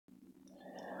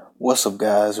What's up,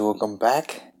 guys? Welcome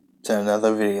back to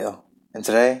another video. And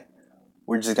today,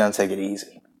 we're just gonna take it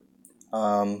easy.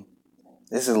 Um,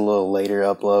 this is a little later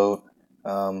upload,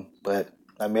 but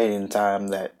I made it in time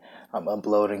that I'm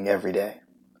uploading every day.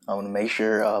 I want to make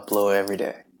sure I upload every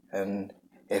day. And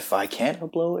if I can't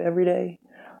upload every day,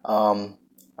 I'm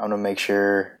gonna make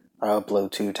sure I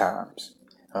upload 2 times.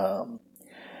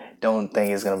 Don't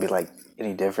think it's gonna be like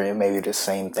any different. It may be the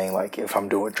same thing. Like if I'm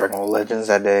doing Dragon Ball Legends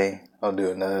that day, I'll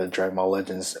do another Dragon Ball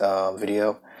Legends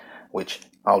video, which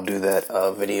I'll do that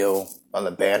video on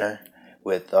the banner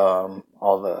with all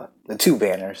the 2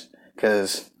 banners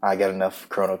because I got enough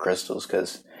Chrono Crystals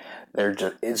because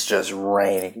it's just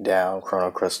raining down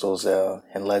Chrono Crystals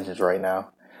in Legends right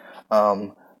now.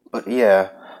 But yeah,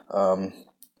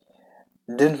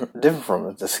 different from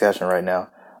the discussion right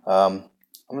now. I'm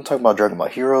gonna talk about Dragon Ball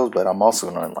Heroes, but I'm also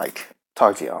gonna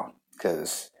talk to y'all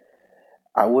because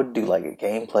I would do like a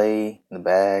gameplay in the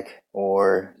back,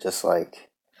 or just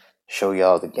show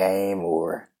y'all the game,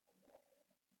 or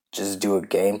just do a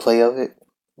gameplay of it.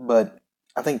 But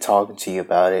I think talking to you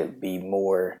about it would be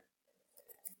more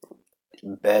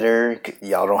better.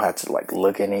 Y'all don't have to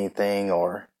look at anything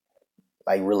or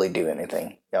really do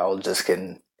anything. Y'all just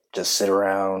can just sit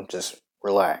around, just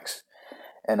relax.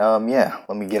 And yeah,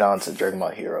 let me get on to Dragon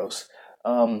Ball Heroes.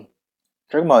 Dragon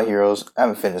Ball Heroes, I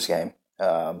haven't finished the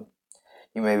game.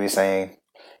 You may be saying,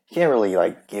 you can't really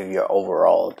give your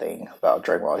overall thing about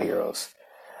Dragon Ball Heroes.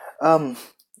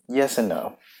 Yes and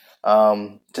no.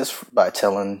 Just by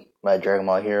telling my Dragon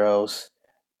Ball Heroes,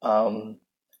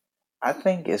 I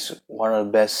think it's one of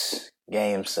the best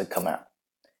games to come out.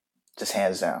 Just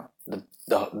hands down.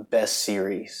 The best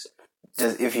series.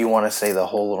 Just if you want to say the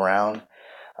whole around,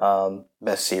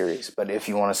 best series. But if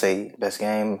you want to say best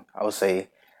game, I would say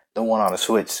the one on the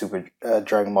Switch, Super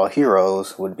Dragon Ball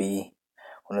Heroes, would be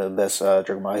one of the best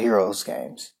Dragon Ball Heroes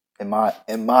games in my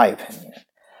opinion.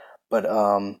 But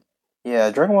yeah,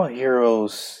 Dragon Ball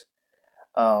Heroes,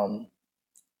 I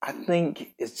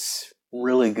think it's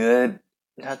really good.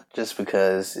 Not just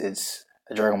because it's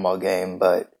a Dragon Ball game,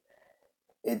 but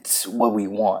it's what we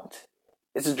want.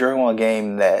 It's a Dragon Ball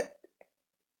game that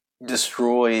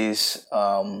destroys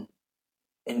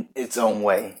in its own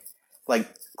way.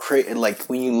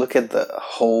 When you look at the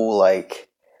whole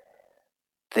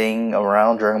thing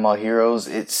around Dragon Ball Heroes,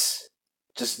 it's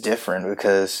just different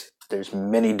because there's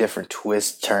many different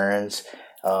twists, turns.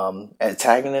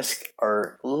 Antagonists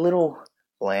are a little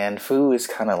bland. Fu is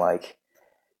kind of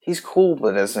he's cool,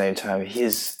 but at the same time,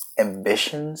 his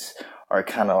ambitions are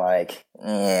kind of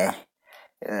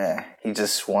he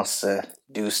just wants to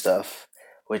do stuff,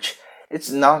 which it's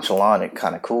nonchalant and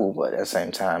kind of cool, but at the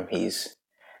same time, he's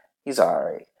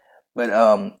alright. But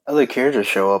other characters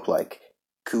show up like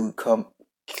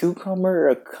Cucumber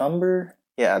or Cumber?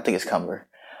 Yeah, I think it's Cumber.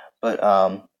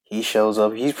 But he shows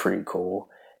up. He's pretty cool.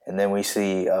 And then we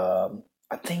see I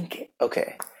think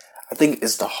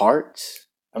it's the Hearts.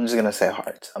 I'm just gonna say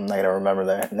Hearts. I'm not gonna remember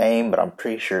their name, but I'm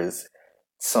pretty sure there's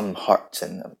some hearts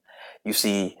in them. You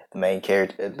see the main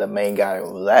character, the main guy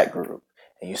of that group,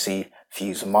 and you see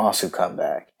Fuse Masu come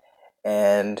back,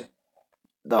 and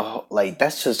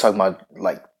that's just talking about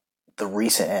the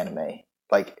recent anime.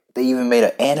 They even made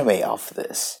an anime off of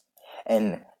this,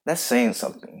 and that's saying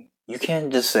something. You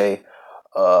can't just say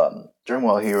Dragon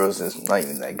Ball Heroes is not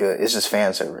even that good. It's just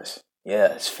fan service.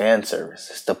 Yeah, it's fan service.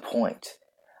 It's the point.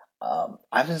 I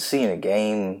haven't seen a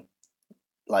game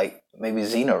like maybe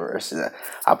Xenoverse.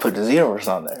 I put the Xenoverse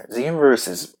on there. Xenoverse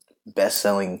is best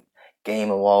selling game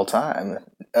of all time.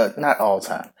 Not all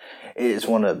time. It is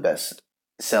one of the best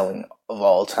selling of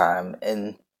all time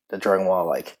in the Dragon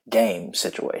Ball game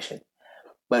situation.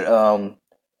 But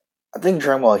I think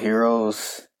Dragon Ball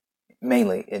Heroes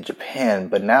mainly in Japan,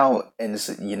 but now in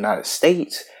the United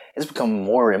States, it's become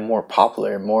more and more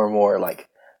popular, and more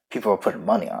people are putting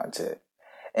money onto it.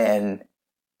 And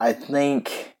I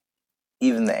think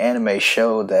even the anime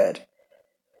showed that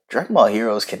Dragon Ball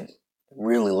Heroes can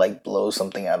really blow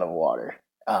something out of water.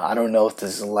 I don't know if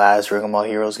this is the last Dragon Ball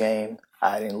Heroes game.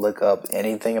 I didn't look up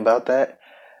anything about that.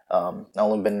 I've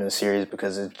only been in the series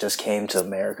because it just came to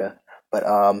America. But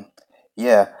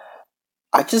yeah,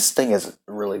 I just think it's a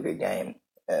really good game.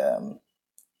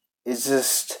 It's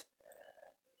just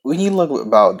when you look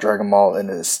about Dragon Ball in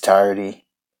its entirety,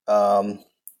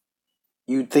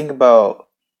 you think about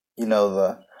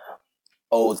the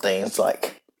old things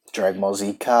like Dragon Ball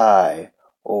Z Kai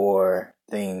or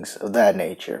things of that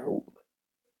nature.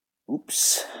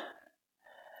 Oops.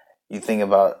 You think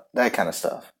about that kind of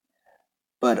stuff.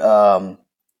 But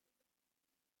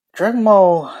Dragon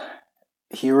Ball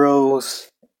Heroes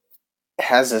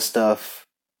has this stuff,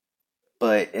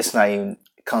 but it's not even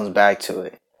comes back to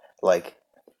it. Like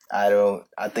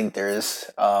I think there is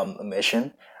a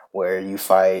mission where you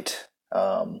fight.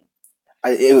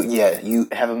 Yeah, you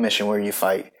have a mission where you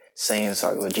fight Saiyan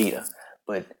Saga Vegeta,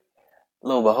 but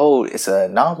lo and behold, it's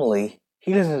an anomaly.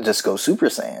 He doesn't just go Super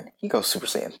Saiyan; he goes Super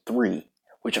Saiyan 3,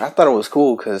 which I thought it was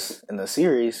cool because in the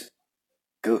series,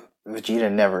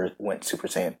 Vegeta never went Super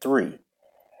Saiyan 3,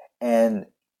 and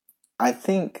I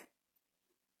think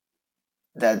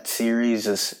that series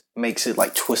just makes it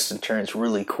like twists and turns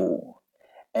really cool.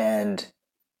 And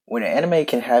when an anime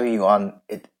can have you on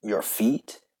your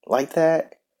feet like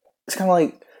that, it's kind of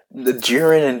like the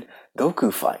Jiren and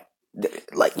Goku fight.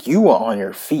 Like you are on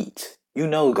your feet. You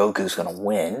know Goku's gonna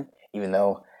win, even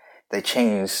though they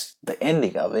changed the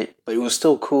ending of it, but it was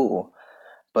still cool.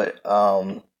 But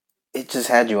it just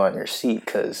had you on your seat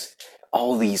because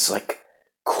all these like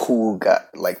cool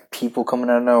like people coming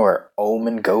out of nowhere.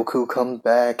 Omen Goku comes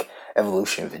back.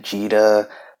 Evolution Vegeta.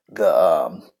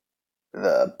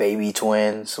 The baby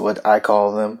twins, what I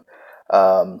call them.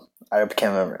 I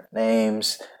can't remember their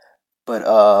names, but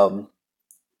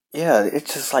yeah,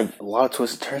 it's just like a lot of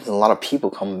twists and turns and a lot of people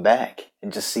coming back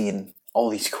and just seeing all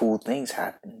these cool things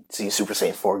happen. See Super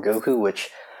Saiyan 4 Goku, which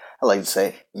I like to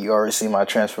say, you already see my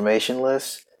transformation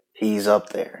list. He's up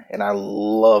there, and I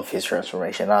love his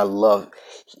transformation. I love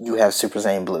you have Super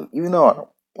Saiyan Blue, even though I don't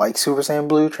like Super Saiyan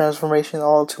Blue transformation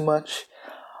all too much.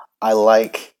 I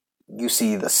like you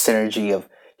see the synergy of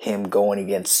him going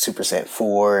against Super Saiyan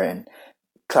 4 and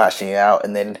clashing out,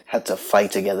 and then had to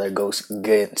fight together, go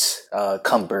against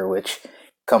Cumber, which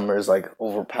Cumber is like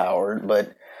overpowered,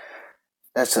 but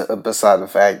that's beside the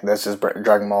fact. That's just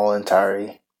Dragon Ball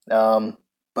entirely.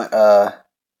 But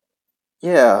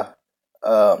yeah.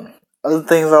 Other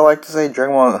things I like to say,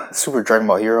 Dragon Ball, Super Dragon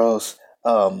Ball Heroes.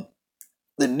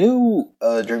 The new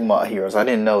Dragon Ball Heroes, I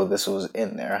didn't know this was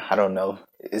in there. I don't know.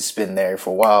 It's been there for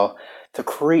a while. To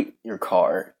create your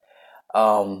card,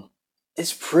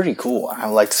 it's pretty cool. I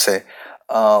like to say,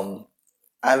 I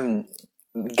haven't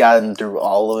gotten through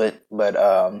all of it, but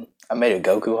I made a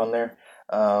Goku on there.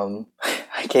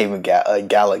 I gave him a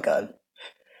Galagun.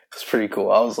 It's pretty cool.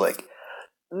 I was like,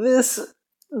 this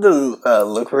doesn't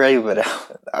look right, but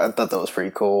I thought that was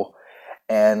pretty cool.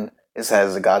 And this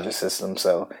has a gacha system,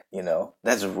 so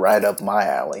that's right up my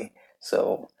alley.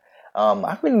 So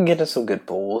I've been getting some good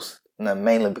pulls,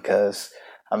 mainly because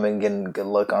I've been getting good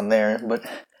luck on there. But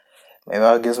maybe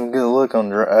I'll get some good luck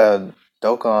on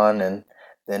Dokkan and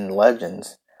then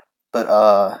Legends.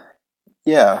 But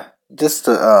yeah, just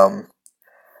to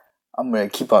I'm gonna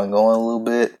keep on going a little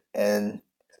bit and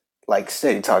like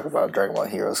steady talk about Dragon Ball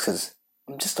Heroes because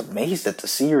I'm just amazed at the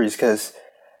series because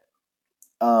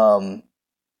um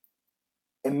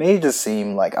it may just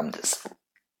seem like I'm just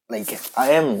like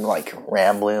I am like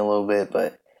rambling a little bit,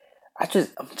 but I'm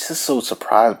just so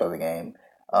surprised by the game.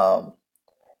 Um,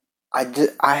 I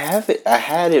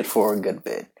had it for a good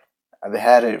bit. I've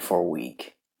had it for a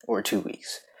week or 2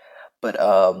 weeks, but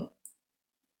I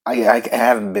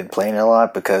haven't been playing it a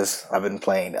lot because I've been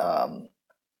playing uh,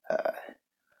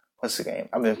 what's the game?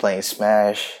 I've been playing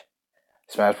Smash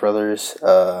Brothers.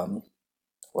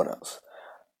 What else?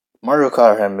 Mario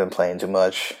Kart I haven't been playing too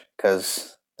much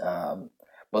because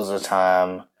most of the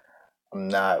time I'm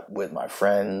not with my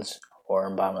friends or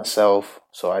I'm by myself,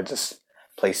 so I just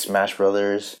play Smash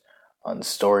Brothers on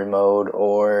story mode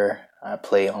or I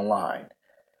play online.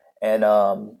 And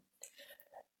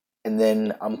and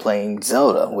then I'm playing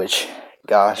Zelda, which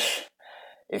gosh,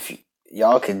 if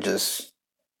y'all could just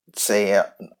say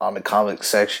on the comment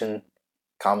section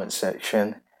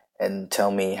and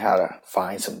tell me how to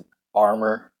find some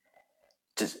armor,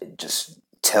 just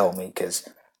tell me because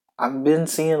I've been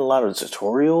seeing a lot of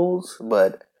tutorials,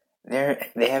 but they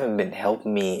haven't been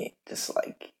helping me just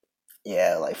like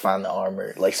like find the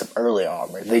armor, like some early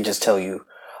armor. They just tell you,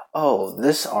 oh,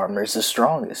 this armor is the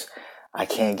strongest. I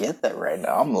can't get that right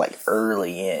now. I'm like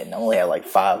early in. I only have like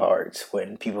 5 hearts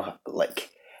when people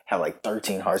like have like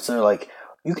 13 hearts. They're like,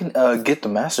 you can get the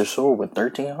Master Sword with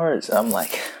 13 hearts. I'm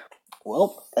like,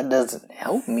 well, that doesn't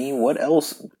help me. What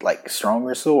else? Like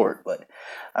stronger sword. But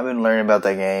I've been learning about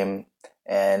that game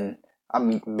and I've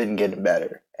been getting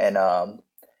better. And I'll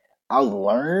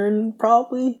learn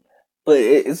probably, but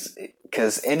it's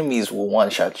because enemies will one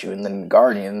shot you, and then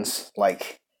guardians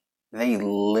like they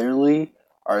literally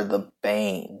are the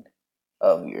bane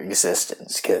of your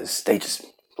existence because they just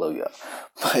blow you up.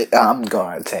 But I'm going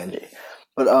on a tangent.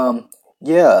 But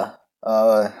yeah,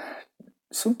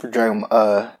 Super Dragon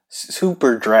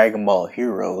Ball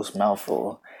Heroes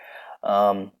mouthful.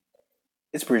 Um,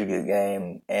 it's a pretty good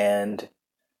game, and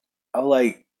I'm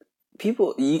like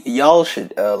y'all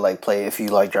should like play if you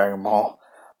like Dragon Ball.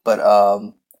 But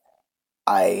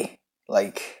I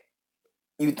like.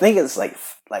 You think it's like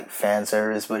fan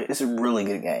service, but it's a really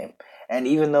good game. And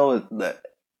even though the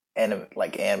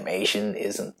animation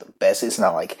isn't the best, it's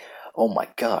not like, oh my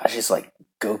gosh, it's like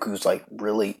Goku's like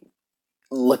really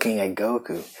looking at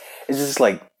Goku. It's just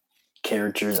like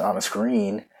characters on a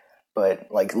screen, but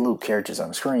like little characters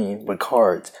on a screen with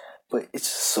cards. But it's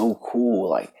so cool,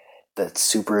 like the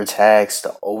super attacks,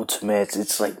 the ultimates.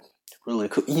 It's like really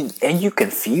cool, and you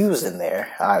can fuse in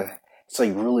there. It's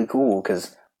like really cool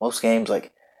because most games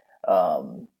like,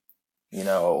 um, you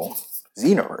know,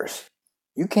 Xenoverse,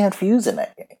 you can't fuse in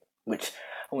that game. Which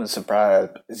I wasn't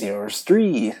surprised Xenoverse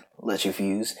 3 lets you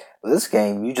fuse. But this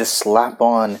game, you just slap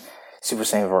on Super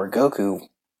Saiyan 4 Goku.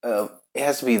 It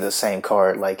has to be the same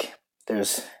card. Like,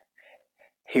 there's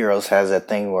Heroes has that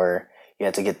thing where you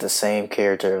have to get the same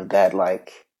character of that,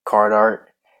 like, card art,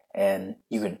 and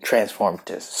you can transform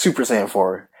to Super Saiyan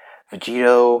 4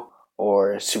 Vegito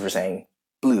or Super Saiyan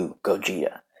Blue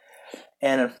Gogeta.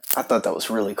 And I thought that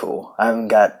was really cool. I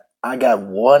got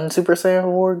one Super Saiyan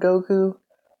 4 Goku,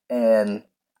 and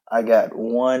I got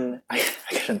one.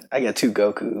 I got two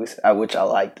Gokus, which I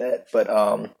like that. But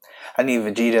I need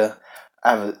Vegeta.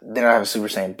 Then I have a Super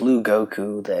Saiyan Blue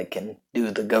Goku that can do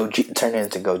the Gogeta, turn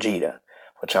into Gogeta,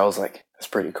 which I was like, that's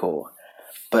pretty cool.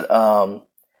 But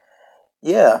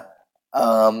yeah,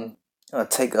 I'm gonna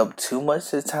take up too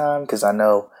much of the time because I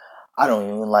know I don't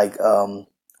even like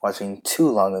watching too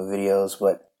long of videos,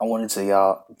 but I wanted to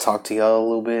y'all talk to y'all a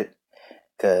little bit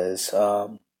because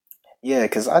yeah,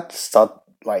 because I just thought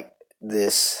like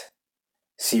this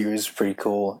series is pretty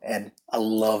cool, and I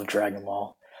love Dragon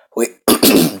Ball. Wait,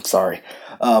 sorry.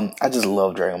 I just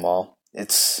love Dragon Ball.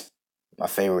 It's my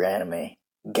favorite anime.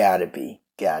 Gotta be,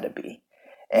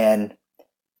 and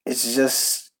it's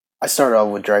just I started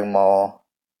off with Dragon Ball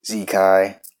Z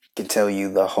Kai. Can tell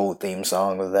you the whole theme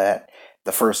song of that.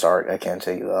 The first arc, I can't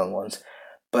tell you the other ones,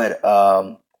 but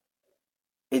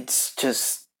it's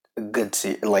just a good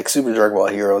series. Like Super Dragon Ball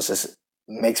Heroes just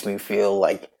makes me feel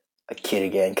like a kid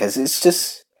again because it's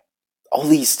just all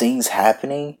these things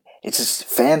happening. It's just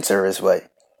fan service, but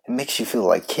it makes you feel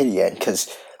like a kid again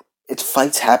because it's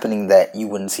fights happening that you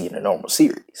wouldn't see in a normal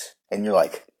series, and you're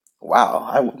like, wow,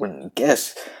 I wouldn't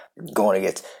guess going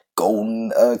against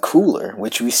Golden Cooler,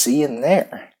 which we see in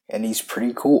there, and he's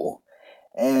pretty cool.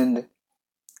 And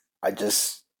I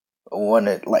just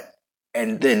wanted like,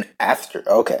 and then after,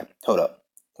 okay, hold up,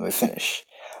 let me finish.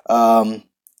 Um,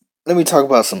 Let me talk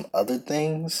about some other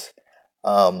things.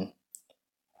 Um,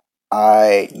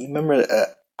 you remember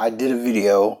I did a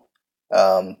video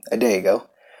a day ago,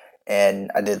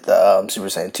 and I did the Super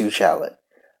Saiyan 2 challenge.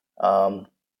 Um,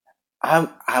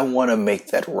 I want to make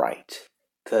that right,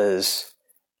 cause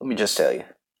let me just tell you,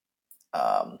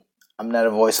 um, I'm not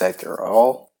a voice actor at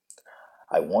all.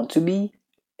 I want to be,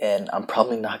 and I'm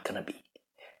probably not gonna be.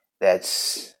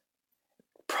 That's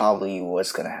probably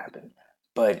what's gonna happen.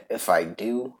 But if I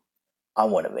do, I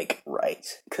want to make it right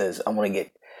because I want to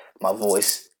get my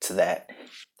voice to that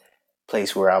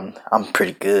place where I'm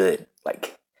pretty good.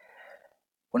 Like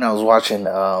when I was watching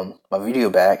my video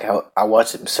back, I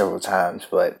watched it several times,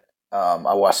 but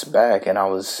I watched it back and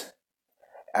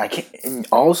I can and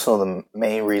also the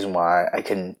main reason why I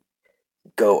couldn't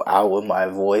go out with my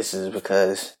voice is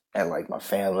because I had like my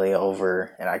family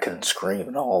over and I couldn't scream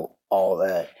and all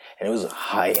that, and it was a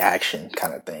high action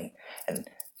kind of thing. And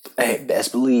hey,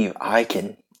 best believe I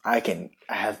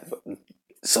have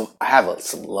I have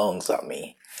some lungs on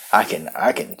me. I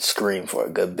can scream for a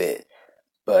good bit,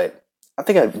 but I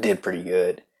think I did pretty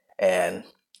good. And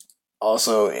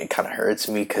also, it kind of hurts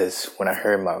me because when I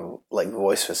heard my like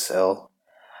voice for Cell,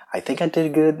 I think I did a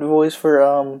good voice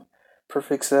for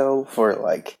Perfect Cell for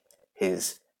like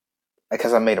his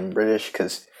because I made him British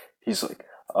because he's like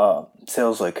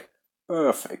Cell's like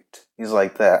perfect. He's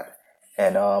like that,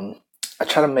 and I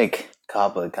try to make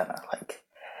Kaba kind of like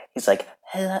he's like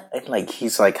 "Hello," and like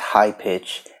he's like high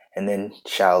pitch, and then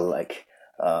Shao like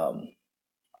um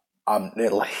I'm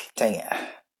like dang it,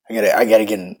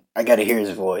 I gotta hear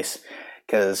his voice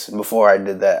because before I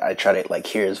did that I tried to like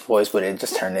hear his voice, but it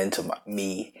just turned into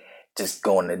me just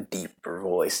going a deeper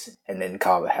voice, and then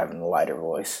Kaba having a lighter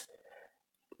voice,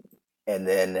 and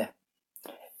then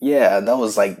yeah, that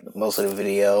was like most of the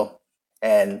video.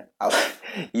 And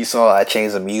you saw I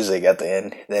changed the music at the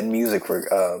end. That music for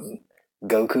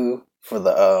Goku for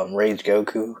the Rage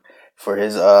Goku for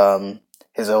his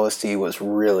OST was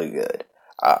really good.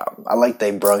 I like they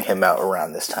brung him out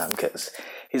around this time because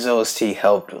his OST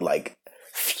helped like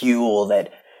fuel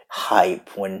that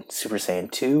hype when Super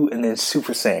Saiyan 2 and then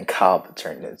Super Saiyan Kappa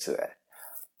turned into that.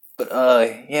 But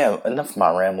yeah, enough of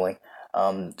my rambling.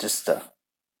 Just to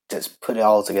just put it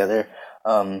all together.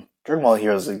 Dragon Ball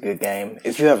Heroes is a good game.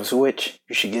 If you have a Switch,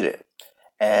 you should get it.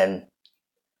 And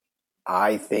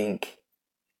I think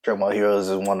Dragon Ball Heroes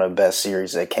is one of the best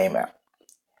series that came out.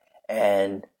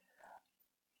 And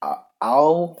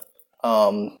I'll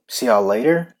see y'all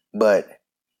later, but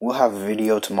we'll have a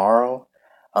video tomorrow.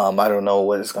 I don't know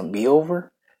what it's gonna be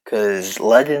over because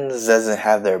Legends doesn't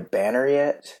have their banner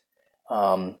yet.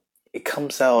 It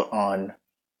comes out on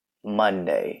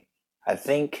Monday. I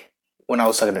think when I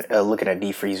was looking at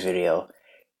D-Free's video,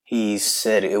 he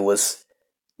said it was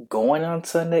going on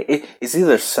Sunday. It's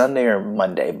either Sunday or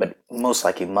Monday, but most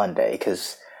likely Monday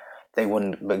because they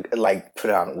wouldn't put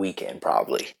it on a weekend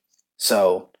probably.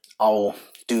 So I'll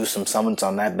do some summons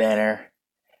on that banner.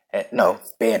 No,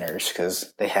 banners,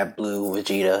 because they have Blue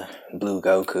Vegeta, Blue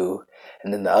Goku,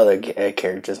 and then the other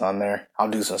characters on there. I'll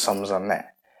do some summons on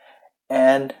that.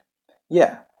 And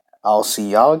yeah, I'll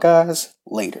see y'all guys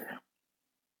later.